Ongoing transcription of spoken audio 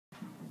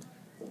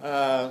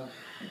Uh,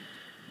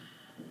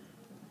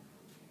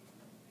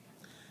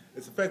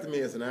 it's affected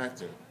me as an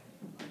actor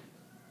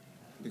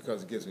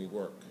because it gives me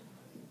work.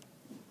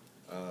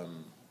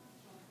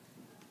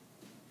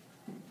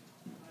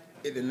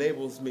 It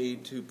enables me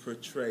to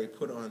portray,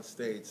 put on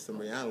stage some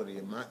reality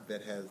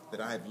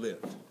that I've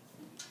lived.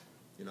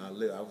 You know,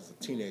 I was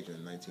a teenager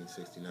in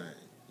 1969.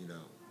 You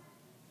know,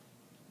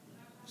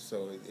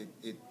 so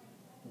it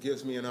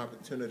gives me an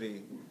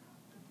opportunity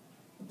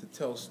to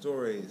tell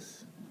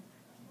stories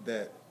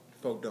that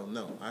folk don't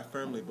know. I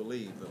firmly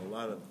believe that a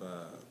lot of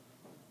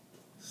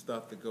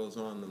stuff that goes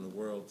on in the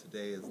world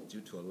today is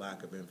due to a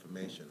lack of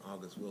information.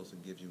 August Wilson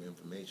gives you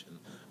information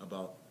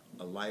about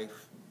a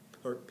life,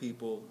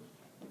 people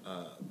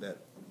that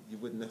you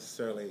wouldn't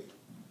necessarily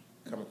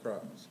come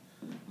across.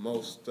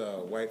 Most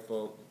white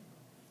folk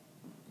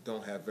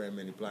don't have very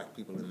many black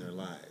people in their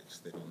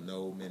lives. They don't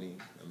know many.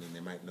 I mean, they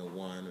might know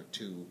one or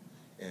two,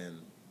 and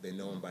they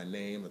know them by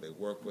name or they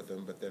work with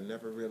them, but they're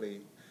never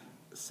really,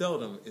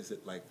 seldom is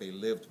it like they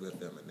lived with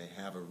them and they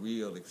have a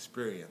real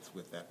experience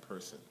with that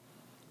person.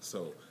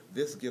 So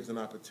this gives an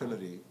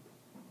opportunity,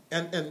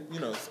 and you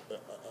know,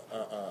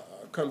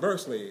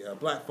 conversely,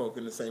 black folk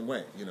in the same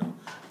way, you know.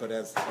 But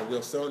as a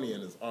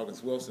Wilsonian, as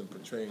August Wilson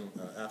portraying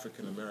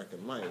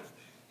African-American life,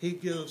 he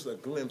gives a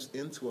glimpse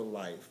into a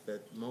life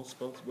that most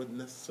folks wouldn't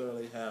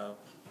necessarily have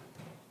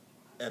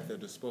at their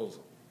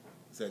disposal.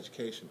 It's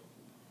educational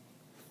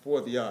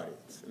for the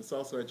audience. It's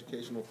also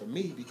educational for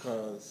me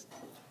because,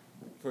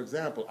 for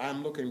example,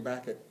 I'm looking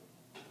back at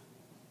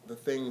the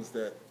things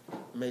that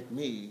make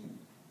me,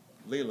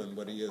 Leland,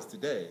 what he is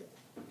today,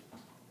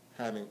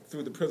 having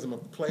through the prism of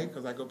the play,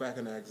 because I go back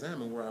and I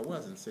examine where I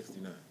was in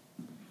 '69,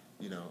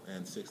 you know,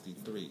 and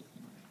 '63,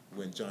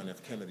 when John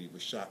F. Kennedy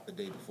was shot the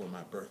day before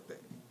my birthday,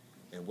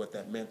 and what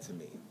that meant to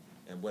me,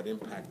 and what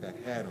impact that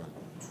had on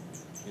me.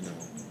 You know,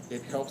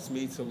 it helps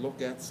me to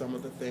look at some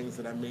of the things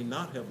that I may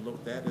not have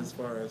looked at as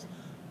far as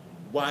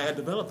why I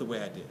developed the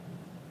way I did.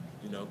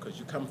 You know, because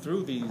you come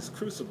through these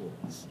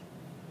crucibles,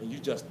 and you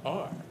just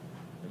are,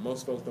 and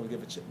most folks don't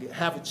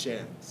have a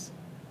chance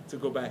to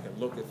go back and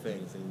look at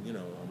things. And you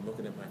know, I'm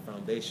looking at my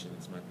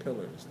foundations, my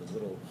pillars, the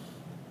little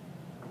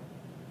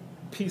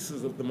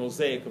pieces of the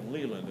mosaic of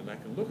Leland, and I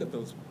can look at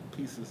those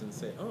pieces and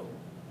say, oh,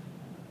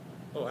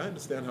 I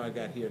understand how I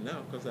got here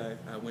now because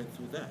I went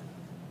through that.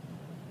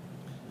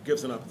 It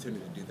gives an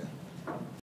opportunity to do that.